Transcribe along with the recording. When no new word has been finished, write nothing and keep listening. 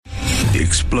The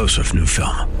explosive new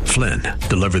film, Flynn,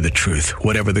 deliver the truth,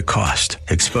 whatever the cost,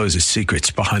 exposes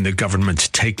secrets behind the government's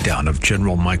takedown of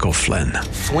General Michael Flynn.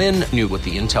 Flynn knew what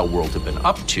the intel world had been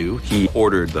up to. He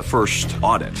ordered the first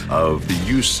audit of the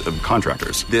use of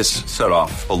contractors. This set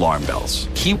off alarm bells.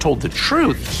 He told the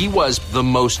truth. He was the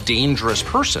most dangerous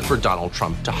person for Donald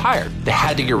Trump to hire. They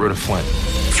had to get rid of Flynn.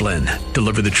 Flynn,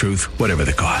 deliver the truth, whatever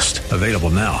the cost. Available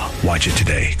now. Watch it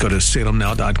today. Go to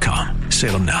salemnow.com.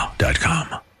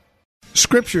 salemnow.com.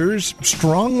 Scriptures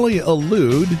strongly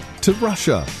allude to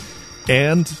Russia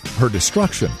and her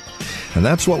destruction. And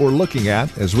that's what we're looking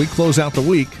at as we close out the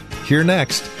week here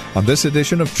next on this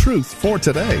edition of Truth for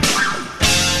Today.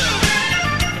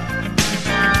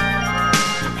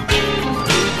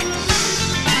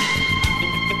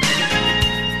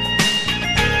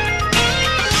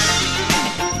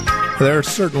 There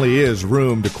certainly is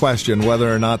room to question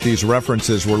whether or not these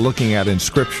references we're looking at in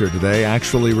Scripture today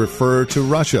actually refer to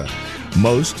Russia.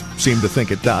 Most seem to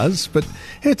think it does, but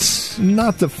it's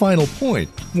not the final point.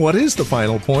 What is the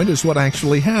final point is what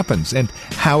actually happens and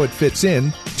how it fits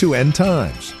in to end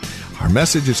times. Our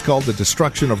message is called The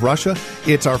Destruction of Russia.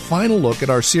 It's our final look at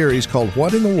our series called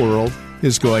What in the World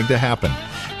is Going to Happen?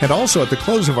 And also at the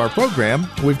close of our program,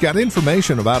 we've got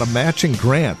information about a matching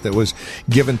grant that was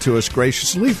given to us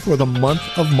graciously for the month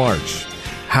of March.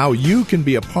 How you can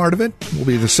be a part of it will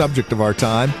be the subject of our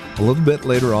time a little bit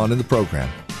later on in the program.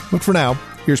 But for now,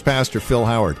 here's Pastor Phil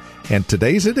Howard and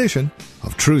today's edition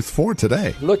of Truth for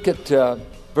Today. Look at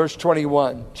verse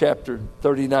 21, chapter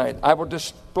 39. I will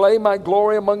display my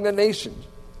glory among the nations,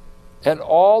 and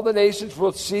all the nations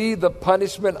will see the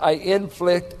punishment I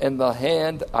inflict and the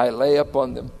hand I lay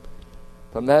upon them.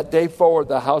 From that day forward,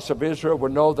 the house of Israel will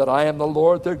know that I am the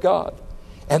Lord their God.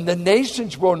 And the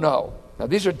nations will know, now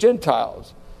these are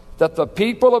Gentiles, that the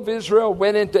people of Israel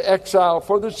went into exile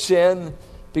for their sin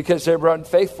because they were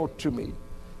unfaithful to me.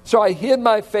 So I hid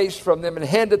my face from them and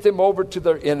handed them over to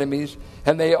their enemies,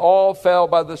 and they all fell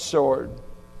by the sword.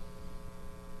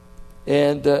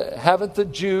 And haven't the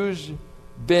Jews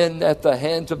been at the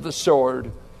hands of the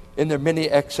sword in their many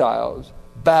exiles?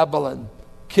 Babylon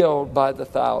killed by the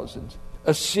thousands,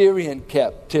 Assyrian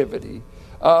captivity,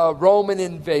 Roman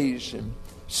invasion,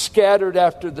 scattered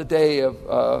after the day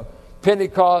of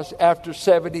Pentecost after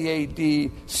 70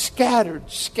 A.D., scattered.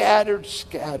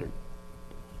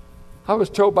 I was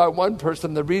told by one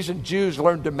person the reason Jews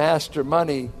learned to master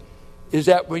money is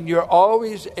that when you're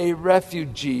always a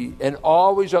refugee and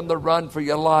always on the run for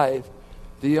your life,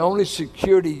 the only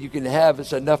security you can have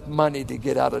is enough money to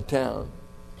get out of town.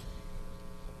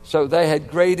 So they had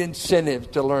great incentives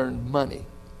to learn money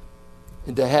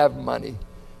and to have money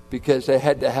because they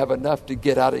had to have enough to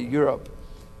get out of Europe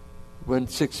when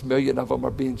 6 million of them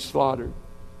are being slaughtered.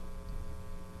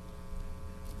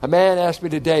 A man asked me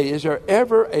today, is there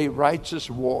ever a righteous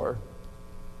war?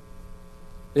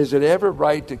 Is it ever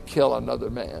right to kill another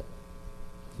man?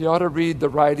 You ought to read the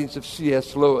writings of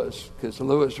C.S. Lewis, because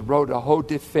Lewis wrote a whole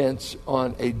defense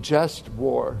on a just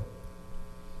war.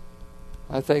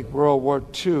 I think World War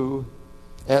II,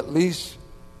 at least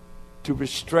to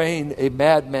restrain a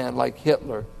madman like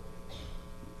Hitler,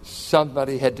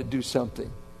 somebody had to do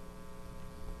something.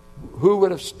 Who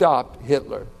would have stopped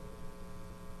Hitler?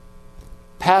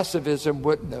 Pacifism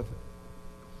wouldn't have.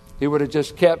 He would have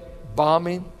just kept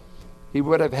bombing. He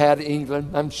would have had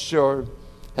England, I'm sure,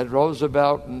 had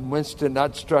Roosevelt and Winston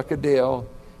not struck a deal,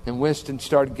 and Winston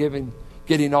started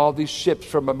getting all these ships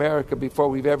from America before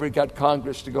we've ever got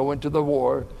Congress to go into the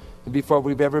war, and before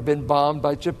we've ever been bombed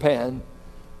by Japan.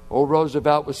 Old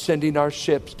Roosevelt was sending our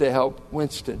ships to help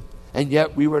Winston, and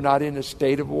yet we were not in a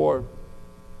state of war.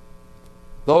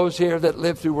 Those here that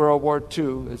lived through World War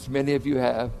II, as many of you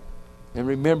have, and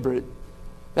remember it,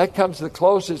 that comes the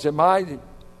closest in my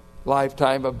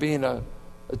lifetime of being a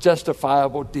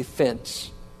justifiable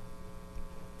defense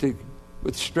to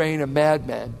withstrain a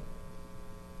madman.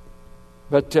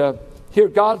 But here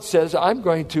God says, I'm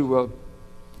going to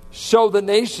show the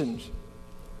nations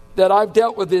that I've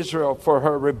dealt with Israel for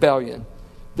her rebellion.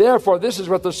 Therefore, this is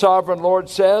what the sovereign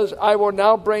Lord says, I will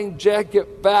now bring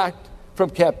Jacob back from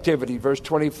captivity. Verse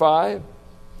 25,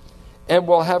 and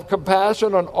will have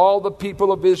compassion on all the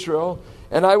people of Israel,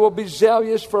 and I will be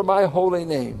zealous for my holy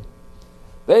name.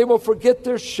 They will forget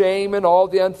their shame and all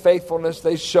the unfaithfulness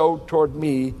they showed toward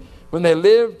me when they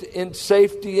lived in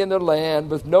safety in the land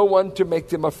with no one to make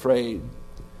them afraid.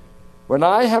 When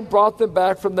I have brought them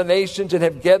back from the nations and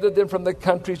have gathered them from the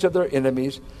countries of their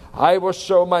enemies, I will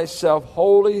show myself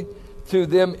holy to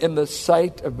them in the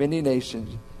sight of many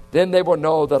nations. Then they will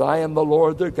know that I am the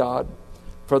Lord their God.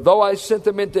 For though I sent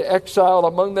them into exile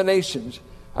among the nations,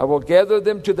 I will gather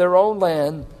them to their own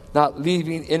land, not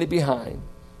leaving any behind.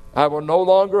 I will no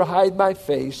longer hide my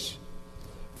face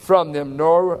from them,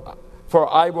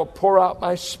 for I will pour out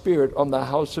my Spirit on the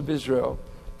house of Israel,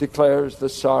 declares the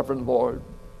sovereign Lord.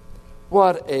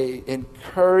 What an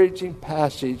encouraging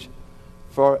passage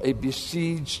for a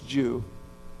besieged Jew,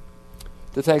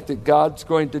 to think that God's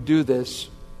going to do this.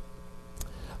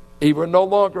 He will no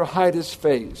longer hide his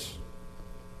face.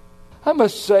 I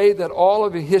must say that all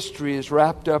of history is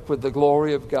wrapped up with the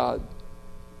glory of God.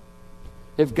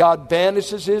 If God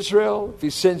banishes Israel, if he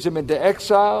sends them into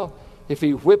exile, if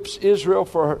he whips Israel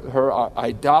for her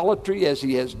idolatry as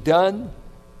he has done,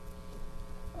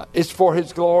 it's for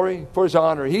his glory, for his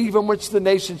honor. He even wants the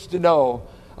nations to know,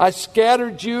 I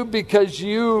scattered you because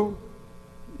you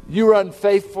were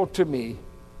unfaithful to me.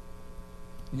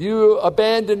 You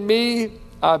abandoned me,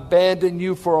 I abandoned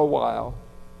you for a while.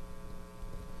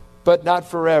 But not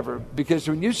forever. Because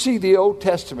when you see the Old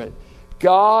Testament,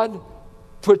 God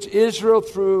puts Israel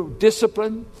through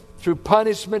discipline, through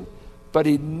punishment, but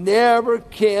he never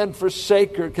can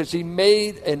forsake her because he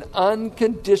made an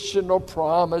unconditional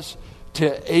promise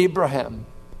to Abraham,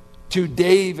 to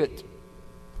David,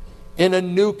 in a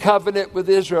new covenant with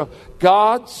Israel.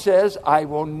 God says, I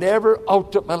will never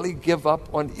ultimately give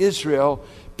up on Israel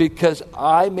because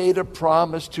I made a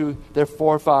promise to their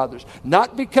forefathers.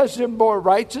 Not because they're more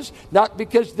righteous, not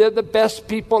because they're the best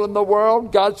people in the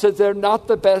world. God says they're not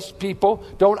the best people.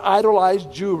 Don't idolize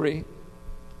Jewry.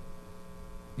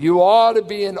 You ought to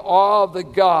be in awe of the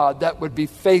God that would be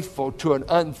faithful to an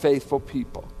unfaithful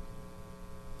people.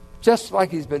 Just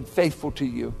like he's been faithful to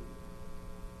you.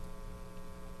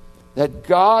 That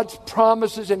God's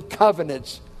promises and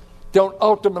covenants don't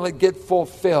ultimately get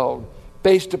fulfilled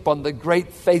based upon the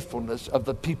great faithfulness of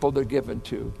the people they're given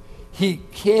to. He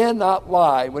cannot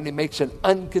lie when he makes an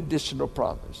unconditional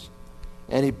promise.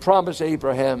 And he promised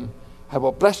Abraham, I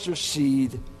will bless your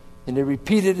seed. And he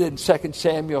repeated it in 2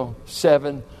 Samuel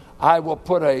 7. I will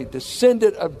put a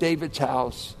descendant of David's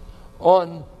house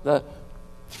on the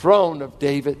throne of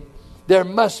David. There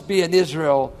must be an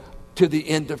Israel to the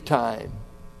end of time.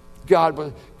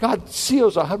 God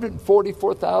seals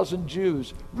 144,000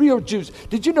 Jews, real Jews.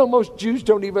 Did you know most Jews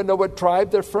don't even know what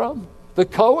tribe they're from? The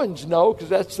Cohens know because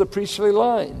that's the priestly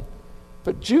line.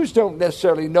 But Jews don't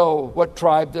necessarily know what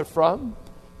tribe they're from.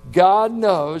 God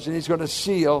knows, and he's going to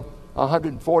seal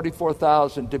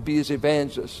 144,000 to be his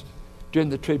evangelists during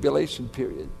the tribulation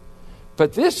period.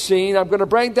 But this scene, I'm going to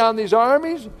bring down these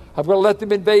armies. I'm going to let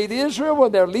them invade Israel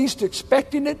when they're least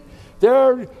expecting it.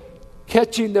 They're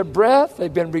catching their breath.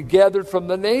 They've been regathered from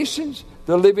the nations.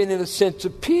 They're living in a sense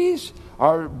of peace.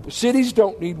 Our cities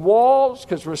don't need walls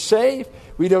because we're safe.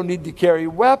 We don't need to carry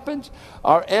weapons.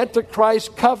 Our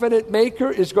Antichrist covenant maker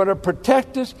is going to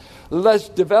protect us. Let's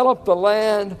develop the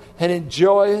land and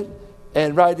enjoy it.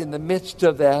 And right in the midst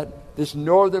of that, this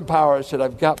northern power said,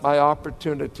 I've got my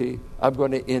opportunity. I'm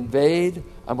going to invade.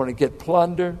 I'm going to get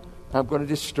plunder. I'm going to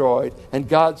destroy it. And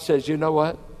God says, you know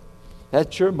what?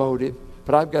 That's your motive.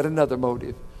 But I've got another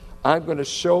motive. I'm going to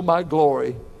show my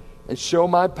glory and show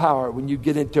my power when you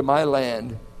get into my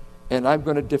land. And I'm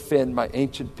going to defend my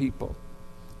ancient people.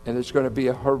 And it's going to be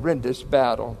a horrendous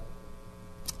battle.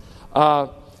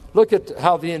 Look at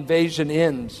how the invasion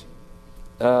ends.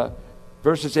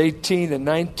 Verses 18 and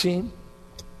 19.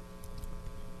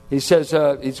 He says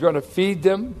he's going to feed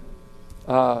them.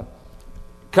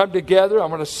 Come together. I'm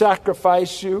going to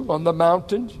sacrifice you on the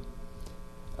mountains.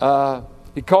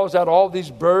 He calls out all these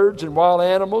birds and wild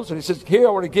animals. And he says, here,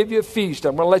 I want to give you a feast.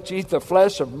 I'm going to let you eat the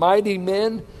flesh of mighty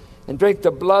men and drink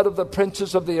the blood of the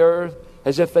princes of the earth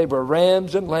as if they were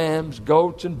rams and lambs,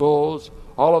 goats and bulls,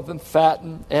 all of them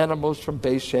fattened animals from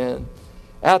Bashan.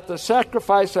 At the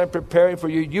sacrifice I'm preparing for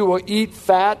you, you will eat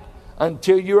fat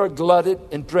until you are glutted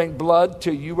and drink blood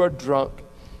till you are drunk.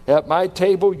 At my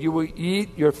table you will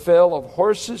eat your fill of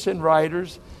horses and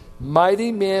riders,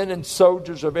 mighty men and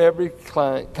soldiers of every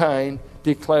kind,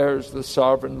 declares the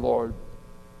sovereign Lord.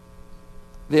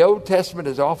 The Old Testament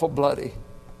is awful bloody.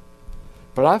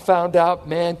 But I found out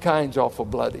mankind's awful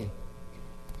bloody.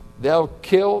 They'll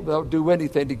kill, they'll do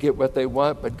anything to get what they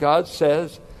want. But God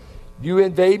says, you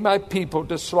invade my people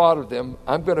to slaughter them.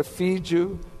 I'm going to feed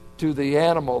you to the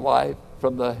animal life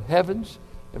from the heavens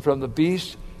and from the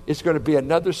beasts. It's going to be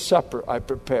another supper I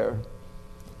prepare.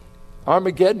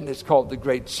 Armageddon is called the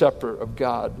great supper of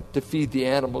God, to feed the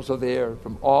animals of the air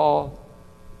from all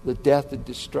the death and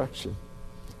destruction.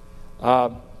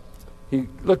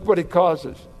 Look what he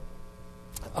causes.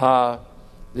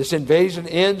 This invasion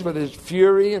ends with his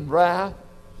fury and wrath,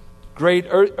 great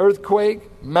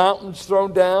earthquake, mountains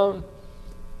thrown down.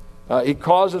 He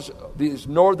causes this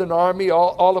northern army,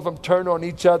 all of them turn on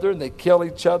each other and they kill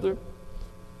each other.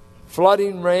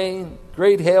 flooding rain,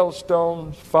 great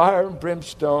hailstones, fire and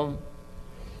brimstone.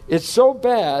 It's so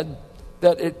bad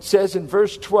that it says in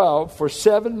verse 12, for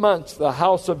 7 months the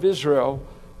house of Israel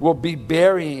will be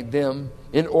burying them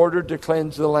in order to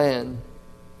cleanse the land.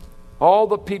 All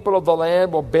the people of the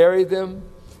land will bury them,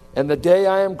 and the day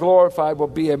I am glorified will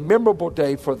be a memorable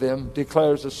day for them,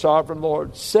 declares the sovereign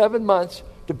Lord. 7 months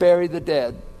to bury the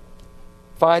dead.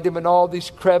 Find them in all these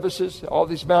crevices, all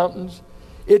these mountains.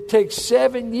 It takes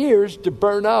 7 years to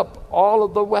burn up all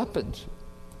of the weapons.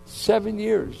 7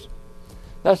 years.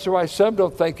 That's why some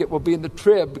don't think it will be in the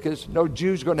trib, because no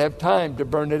Jew's going to have time to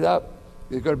burn it up.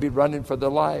 They're going to be running for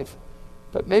their life.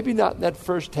 But maybe not in that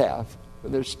first half,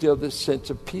 when there's still this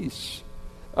sense of peace.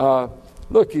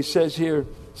 Look, he says here,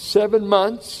 7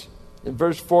 months, in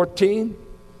verse 14,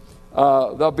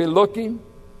 they'll be looking,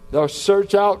 they'll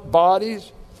search out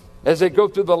bodies as they go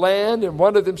through the land, and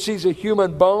one of them sees a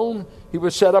human bone. He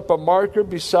will set up a marker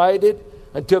beside it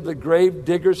until the grave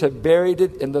diggers have buried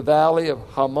it in the valley of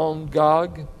Hamon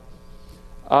Gog.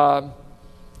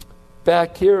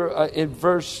 Back here in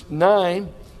verse 9,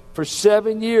 for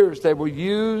 7 years they will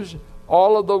use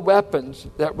all of the weapons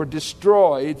that were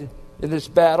destroyed in this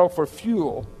battle for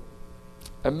fuel.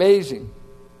 Amazing.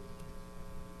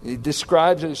 He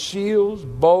describes it as shields,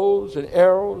 bows, and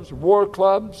arrows, war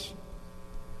clubs.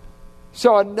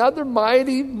 So another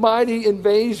mighty, mighty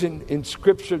invasion in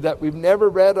Scripture that we've never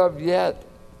read of yet,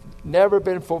 never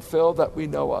been fulfilled that we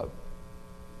know of.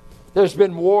 There's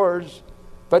been wars,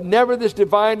 but never this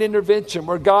divine intervention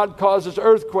where God causes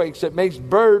earthquakes that makes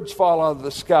birds fall out of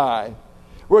the sky,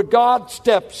 where God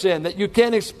steps in that you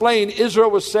can't explain.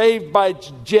 Israel was saved by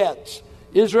jets.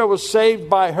 Israel was saved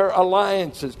by her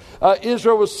alliances.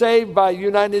 Israel was saved by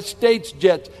United States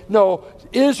jets. No,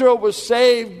 Israel was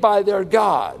saved by their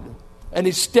God. And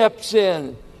he steps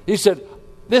in. He said,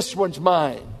 this one's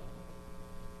mine.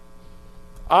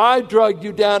 I drug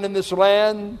you down in this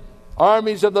land,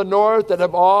 armies of the north that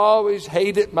have always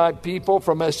hated my people,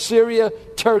 from Assyria,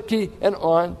 Turkey, and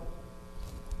on.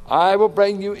 I will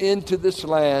bring you into this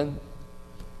land,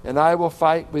 and I will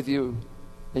fight with you,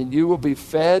 and you will be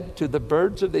fed to the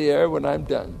birds of the air when I'm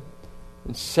done.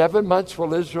 And 7 months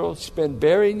will Israel spend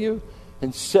burying you,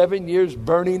 and 7 years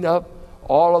burning up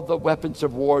all of the weapons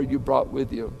of war you brought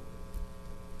with you.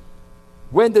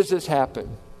 When does this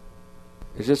happen?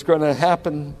 Is this going to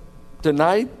happen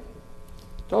tonight?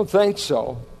 Don't think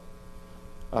so.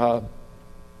 But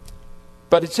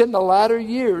it's in the latter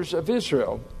years of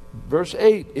Israel. Verse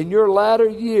 8, in your latter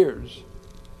years.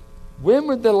 When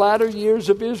would the latter years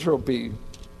of Israel be?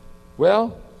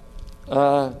 Well,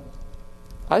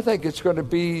 I think it's going to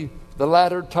be the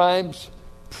latter times,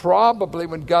 probably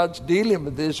when God's dealing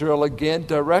with Israel again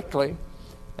directly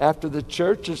after the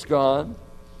church is gone.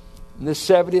 In the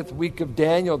 70th week of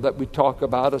Daniel that we talk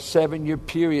about, a 7-year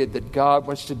period that God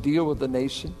wants to deal with the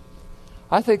nation.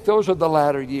 I think those are the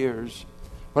latter years,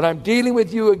 when I'm dealing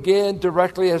with you again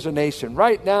directly as a nation.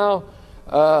 Right now,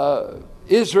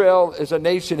 Israel is a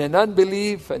nation in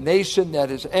unbelief, a nation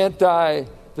that is anti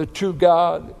the true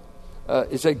God,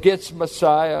 is against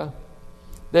Messiah.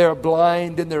 They are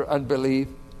blind in their unbelief.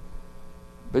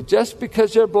 But just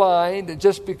because they're blind and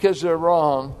just because they're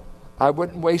wrong, I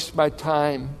wouldn't waste my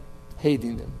time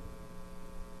hating them.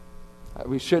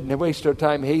 We shouldn't waste our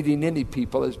time hating any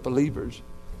people as believers.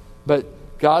 But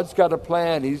God's got a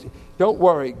plan. Don't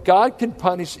worry. God can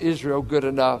punish Israel good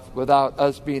enough without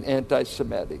us being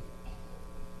anti-Semitic.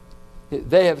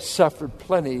 They have suffered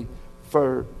plenty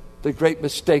for the great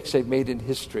mistakes they've made in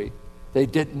history. They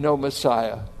didn't know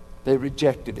Messiah. They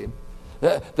rejected him.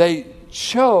 They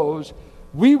chose,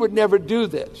 we would never do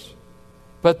this.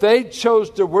 But they chose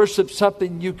to worship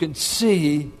something you can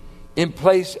see in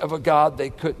place of a God they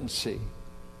couldn't see.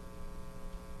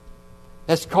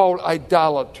 That's called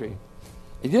idolatry.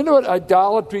 And you know what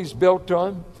idolatry is built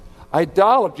on?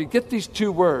 Idolatry, get these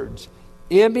two words: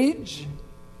 image,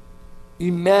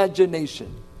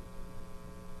 imagination.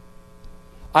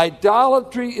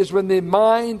 Idolatry is when the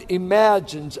mind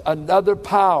imagines another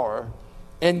power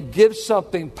and gives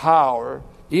something power,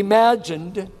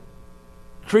 imagined,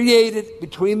 created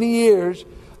between the ears,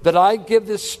 that I give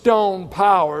this stone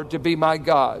power to be my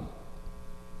God.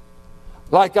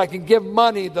 Like I can give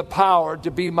money the power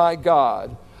to be my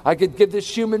God. I could give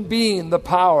this human being the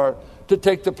power to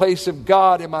take the place of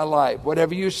God in my life.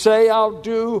 Whatever you say, I'll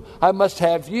do. I must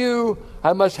have you.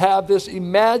 I must have this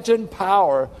imagined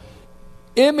power.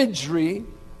 Imagery,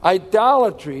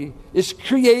 idolatry, is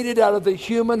created out of the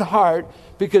human heart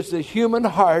because the human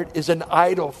heart is an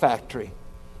idol factory.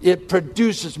 It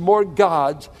produces more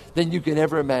gods than you can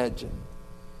ever imagine.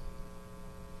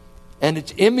 And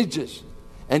it's images.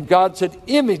 And God said,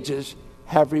 images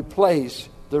have replaced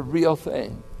the real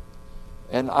thing.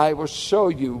 And I will show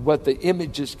you what the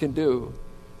images can do.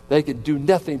 They can do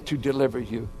nothing to deliver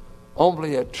you.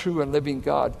 Only a true and living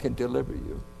God can deliver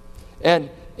you. And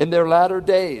in their latter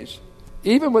days,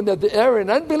 even when they're in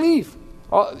unbelief,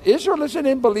 Israel isn't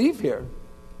in belief here.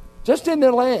 Just in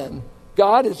their land,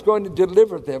 God is going to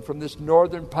deliver them from this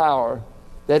northern power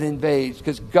that invades.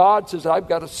 Because God says, I've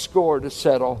got a score to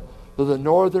settle with the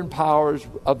northern powers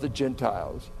of the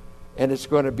Gentiles. And it's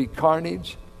going to be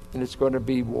carnage, and it's going to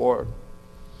be war.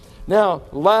 Now,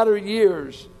 latter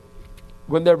years,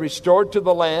 when they're restored to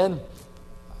the land,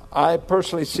 I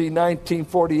personally see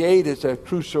 1948 as a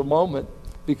crucial moment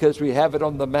because we have it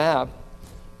on the map.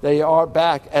 They are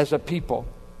back as a people.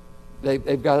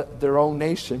 They've got their own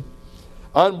nation.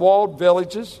 Unwalled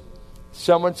villages.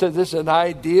 Someone said this is an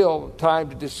ideal time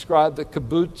to describe the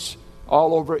kibbutz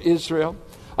all over Israel.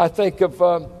 I think of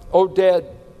Oded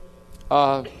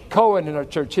Cohen in our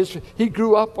church. He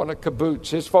grew up on a kibbutz.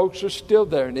 His folks are still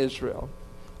there in Israel.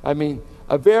 I mean,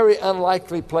 a very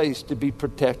unlikely place to be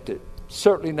protected.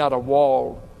 Certainly not a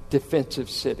walled, defensive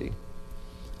city.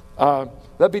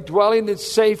 They'll be dwelling in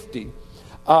safety.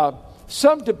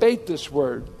 Some debate this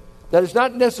word. That is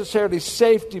not necessarily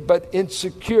safety, but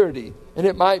insecurity. And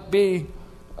it might be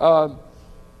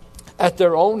at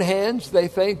their own hands, they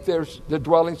think they're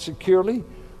dwelling securely.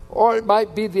 Or it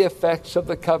might be the effects of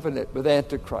the covenant with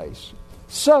Antichrist.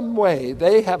 Some way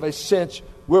they have a sense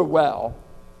we're well,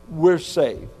 we're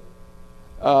safe,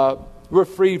 we're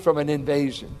free from an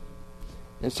invasion.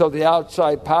 And so the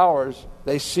outside powers,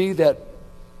 they see that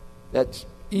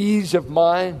ease of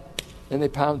mind and they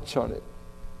pounce on it.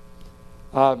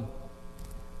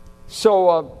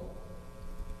 So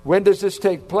when does this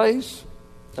take place?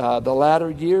 The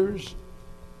latter years,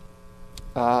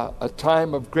 a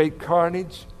time of great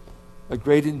carnage, a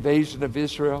great invasion of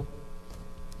Israel.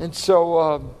 And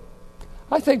so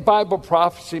I think Bible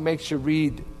prophecy makes you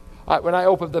read. When I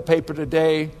opened the paper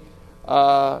today,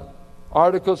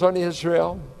 articles on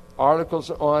Israel, articles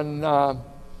on,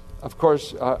 of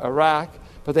course, Iraq,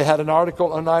 but they had an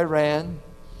article on Iran.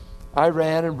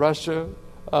 Iran and Russia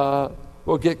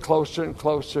will get closer and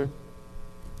closer.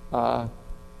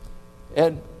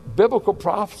 And biblical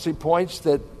prophecy points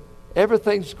that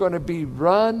everything's going to be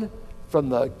run from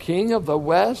the king of the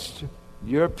West,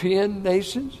 European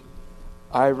nations,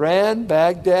 Iran,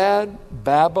 Baghdad,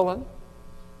 Babylon,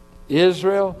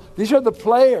 Israel. These are the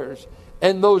players.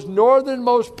 And those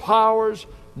northernmost powers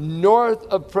north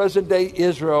of present-day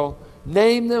Israel,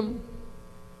 name them,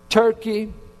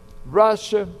 Turkey,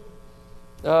 Russia,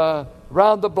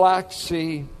 around the Black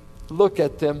Sea. Look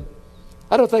at them.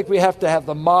 I don't think we have to have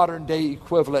the modern-day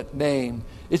equivalent name.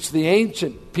 It's the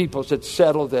ancient peoples that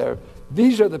settled there.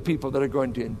 These are the people that are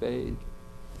going to invade.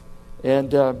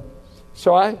 And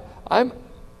so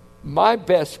my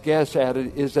best guess at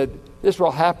it is that this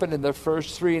will happen in the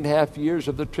first 3.5 years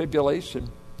of the tribulation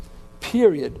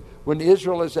period, when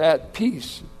Israel is at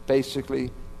peace,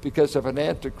 basically, because of an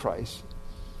Antichrist.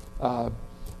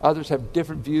 Others have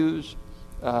different views.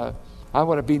 I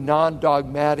want to be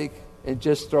non-dogmatic and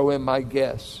just throw in my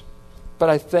guess. But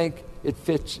I think it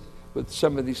fits with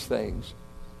some of these things.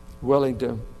 Willing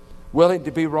to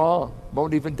be wrong,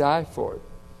 won't even die for it.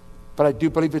 But I do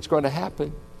believe it's going to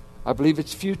happen. I believe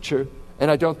it's future,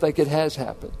 and I don't think it has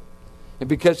happened. And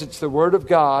because it's the Word of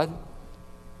God,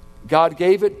 God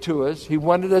gave it to us. He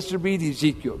wanted us to read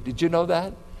Ezekiel. Did you know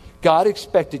that? God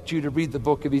expected you to read the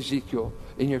book of Ezekiel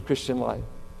in your Christian life.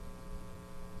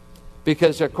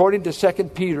 Because according to 2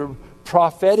 Peter,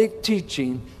 prophetic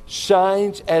teaching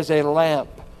shines as a lamp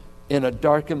in a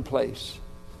darkened place.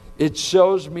 It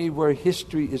shows me where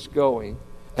history is going,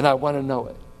 and I want to know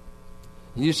it.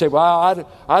 And you say, well,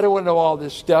 I don't want to know all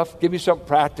this stuff. Give me something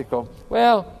practical.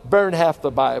 Well, burn half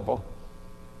the Bible.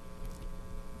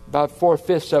 About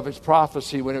 4/5 of its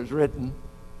prophecy when it was written.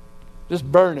 Just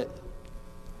burn it.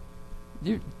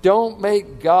 You don't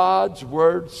make God's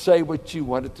word say what you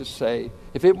want it to say.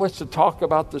 If it wants to talk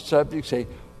about the subject, say,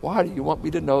 why do you want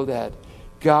me to know that?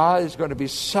 God is going to be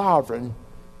sovereign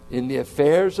in the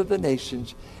affairs of the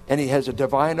nations, and he has a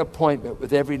divine appointment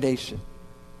with every nation.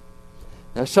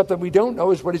 Now, something we don't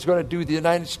know is what he's going to do with the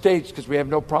United States, because we have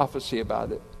no prophecy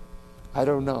about it. I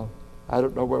don't know. I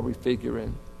don't know where we figure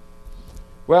in.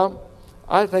 Well,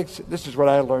 I think this is what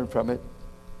I learned from it.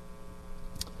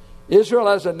 Israel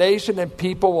as a nation and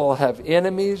people will have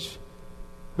enemies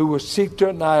who will seek to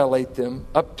annihilate them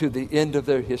up to the end of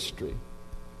their history.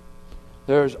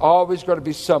 There's always going to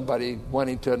be somebody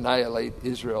wanting to annihilate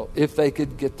Israel if they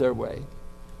could get their way.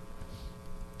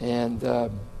 And I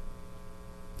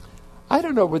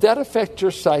don't know, would that affect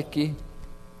your psyche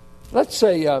let's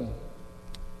say,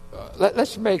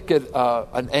 let's make it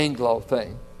an Anglo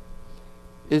thing.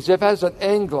 Is if as an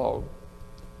Anglo,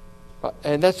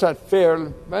 and that's not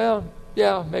fair, well,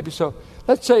 yeah, maybe so.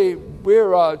 Let's say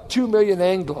we're 2 million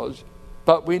Anglos,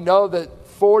 but we know that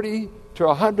 40 to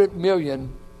 100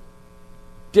 million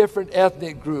different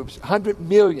ethnic groups, 100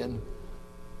 million,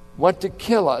 want to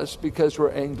kill us because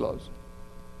we're Anglos.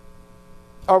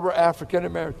 Or we're African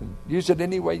American. Use it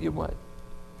any way you want.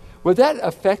 Would that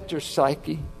affect your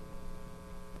psyche?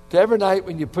 So every night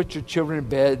when you put your children in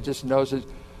bed, just knows that,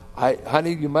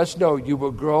 honey, you must know you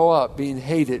will grow up being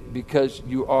hated because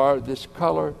you are this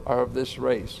color or of this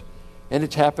race. And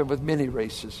it's happened with many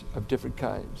races of different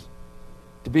kinds.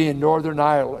 To be in Northern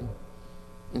Ireland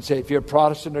and say, if you're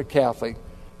Protestant or Catholic,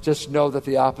 just know that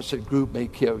the opposite group may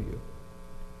kill you.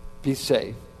 Be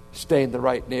safe. Stay in the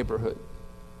right neighborhood.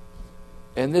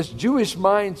 And this Jewish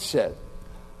mindset,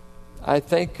 I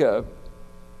think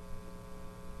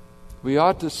we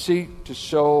ought to seek to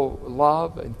show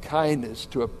love and kindness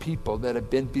to a people that have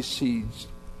been besieged.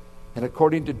 And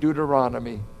according to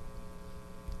Deuteronomy,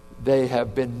 they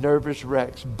have been nervous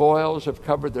wrecks. Boils have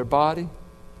covered their body.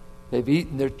 They've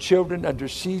eaten their children under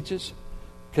sieges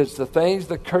because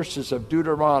the curses of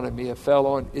Deuteronomy have fell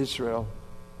on Israel.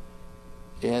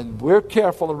 And we're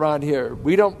careful around here.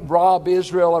 We don't rob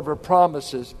Israel of her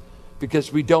promises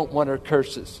because we don't want her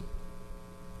curses.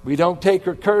 We don't take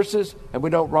her curses and we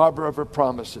don't rob her of her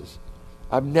promises.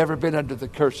 I've never been under the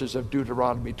curses of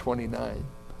Deuteronomy 29.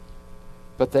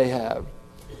 But they have.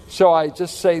 So I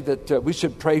just say that we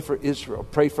should pray for Israel.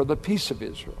 Pray for the peace of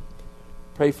Israel.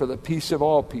 Pray for the peace of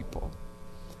all people.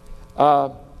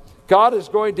 God is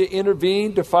going to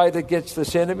intervene to fight against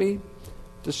this enemy,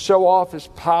 to show off his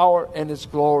power and his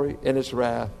glory and his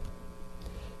wrath.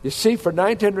 You see, for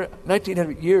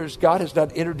 1900 years, God has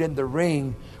not entered in the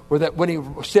ring where that when he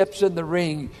steps in the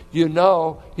ring, you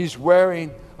know he's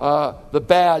wearing the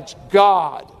badge,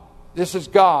 God. This is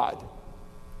God.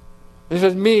 This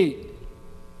is me.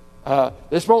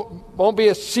 This won't be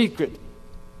a secret.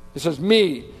 This is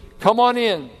me. Come on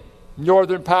in,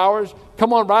 northern powers.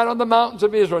 Come on right on the mountains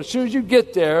of Israel. As soon as you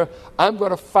get there, I'm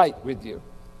going to fight with you.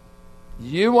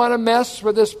 You want to mess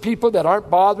with this people that aren't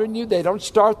bothering you? They don't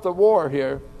start the war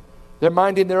here. They're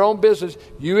minding their own business.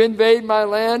 You invade my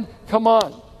land? Come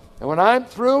on. And when I'm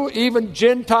through, even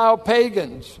Gentile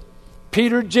pagans,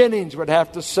 Peter Jennings would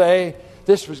have to say,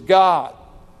 this was God.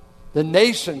 The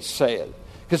nations say it.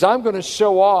 Because I'm going to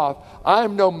show off, I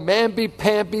am no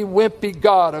mamby-pamby, wimpy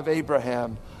God of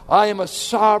Abraham. I am a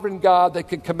sovereign God that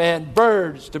can command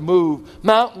birds to move,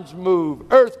 mountains move,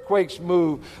 earthquakes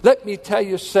move. Let me tell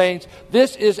you, saints,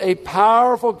 this is a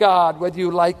powerful God, whether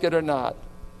you like it or not.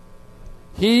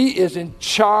 He is in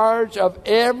charge of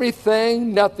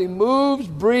everything. Nothing moves,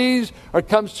 breathes, or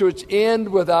comes to its end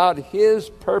without his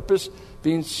purpose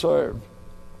being served.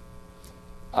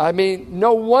 I mean,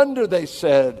 no wonder they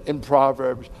said in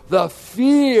Proverbs, the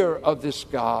fear of this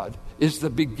God is the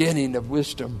beginning of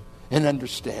wisdom and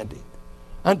understanding.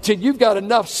 Until you've got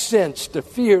enough sense to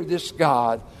fear this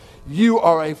God, you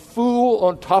are a fool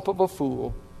on top of a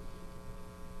fool.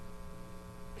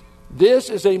 This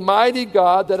is a mighty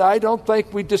God that I don't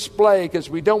think we display because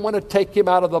we don't want to take him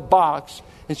out of the box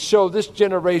and show this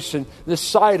generation this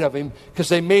side of him because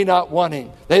they may not want him.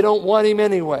 They don't want him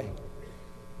anyway.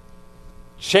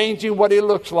 Changing what he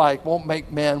looks like won't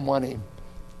make man want him.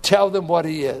 Tell them what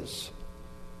he is.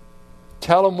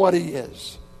 Tell them what he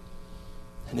is.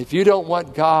 And if you don't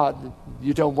want God,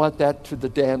 you don't want that to the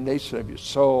damnation of your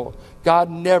soul. God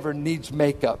never needs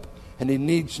makeup, and he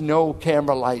needs no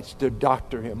camera lights to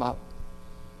doctor him up.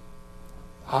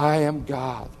 I am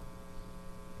God.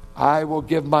 I will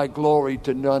give my glory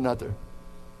to none other.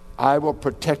 I will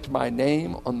protect my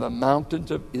name on the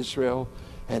mountains of Israel,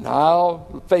 and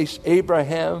I'll face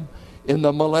Abraham in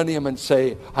the millennium and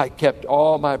say, I kept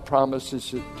all my promises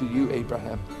to you,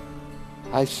 Abraham.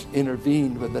 I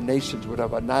intervened when the nations would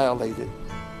have annihilated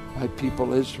my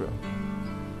people Israel.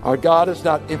 Our God is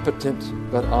not impotent,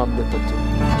 but omnipotent.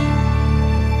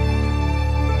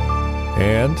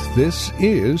 And this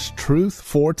is Truth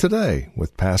for Today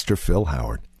with Pastor Phil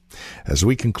Howard. As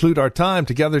we conclude our time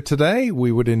together today,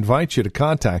 we would invite you to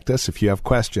contact us if you have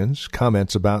questions,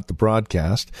 comments about the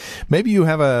broadcast. Maybe you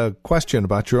have a question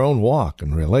about your own walk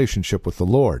and relationship with the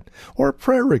Lord, or a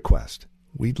prayer request.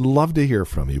 We'd love to hear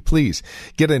from you. Please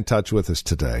get in touch with us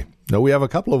today. Now, we have a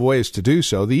couple of ways to do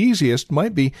so. The easiest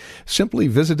might be simply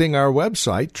visiting our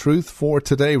website,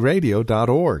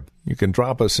 truthfortodayradio.org. You can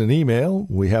drop us an email.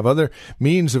 We have other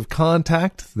means of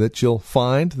contact that you'll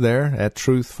find there at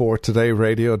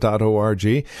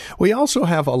truthfortodayradio.org. We also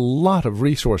have a lot of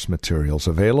resource materials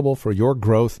available for your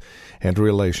growth and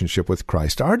relationship with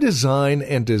Christ. Our design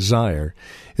and desire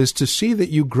is to see that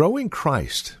you grow in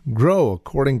Christ, grow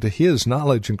according to His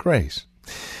knowledge and grace.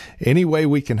 Any way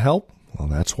we can help, well,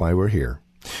 that's why we're here.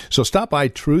 So stop by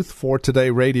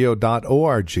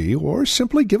truthfortodayradio.org or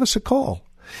simply give us a call.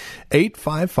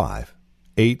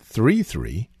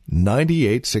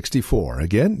 855-833-9864.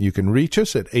 Again, you can reach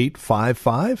us at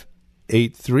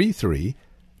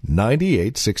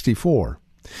 855-833-9864.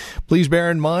 Please bear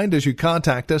in mind as you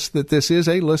contact us that this is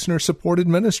a listener-supported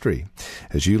ministry.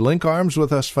 As you link arms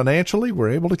with us financially, we're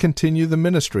able to continue the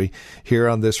ministry here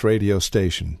on this radio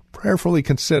station. Prayerfully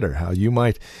consider how you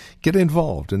might get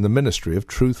involved in the ministry of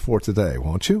Truth for Today,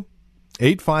 won't you?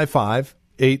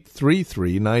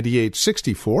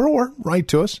 855-833-9864 or write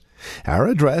to us. Our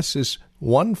address is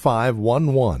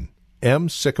 1511 M.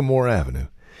 Sycamore Avenue,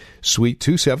 Suite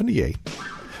 278,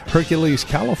 Hercules,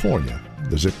 California.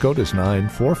 The zip code is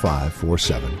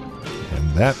 94547.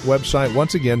 And that website,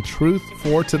 once again,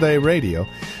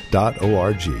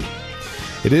 truthfortodayradio.org.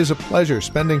 It is a pleasure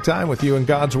spending time with you in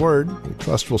God's Word. We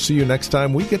trust we'll see you next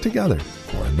time we get together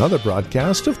for another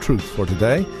broadcast of Truth for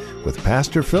Today with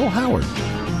Pastor Phil Howard.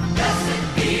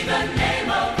 Blessed be the name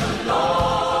of the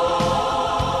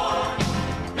Lord.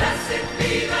 Blessed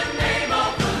be the name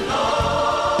of the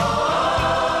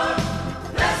Lord.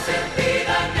 Blessed be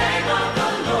the name of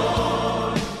the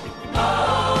Lord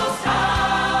Most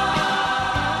High.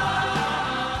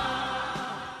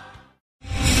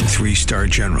 3-star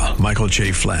General Michael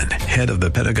J. Flynn, head of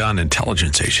the Pentagon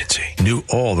Intelligence Agency, knew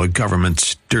all the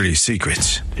government's dirty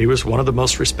secrets. He was one of the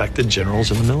most respected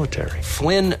generals in the military.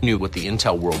 Flynn knew what the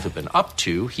intel world had been up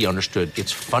to. He understood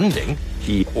its funding.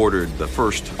 He ordered the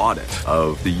first audit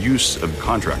of the use of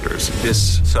contractors.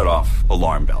 This set off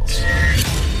alarm bells.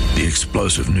 The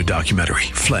explosive new documentary,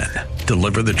 Flynn,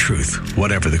 Deliver the Truth,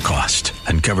 Whatever the Cost,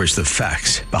 uncovers the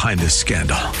facts behind this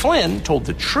scandal. Flynn told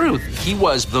the truth. He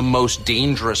was the most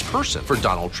dangerous person for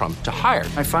Donald Trump to hire.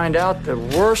 I find out the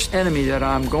worst enemy that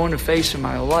I'm going to face in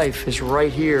my life is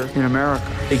right here in America.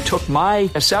 They took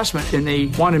my assessment and they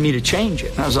wanted me to change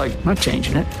it. And I was like, I'm not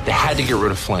changing it. They had to get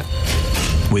rid of Flynn.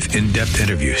 With in-depth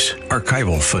interviews,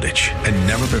 archival footage, and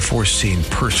never-before-seen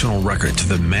personal records of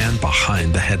the man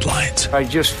behind the headlines. I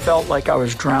just felt like I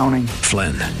was drowning.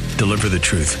 Flynn, Deliver the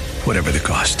Truth, Whatever the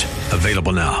Cost.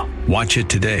 Available now. Watch it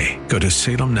today. Go to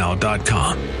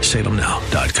salemnow.com.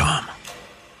 salemnow.com.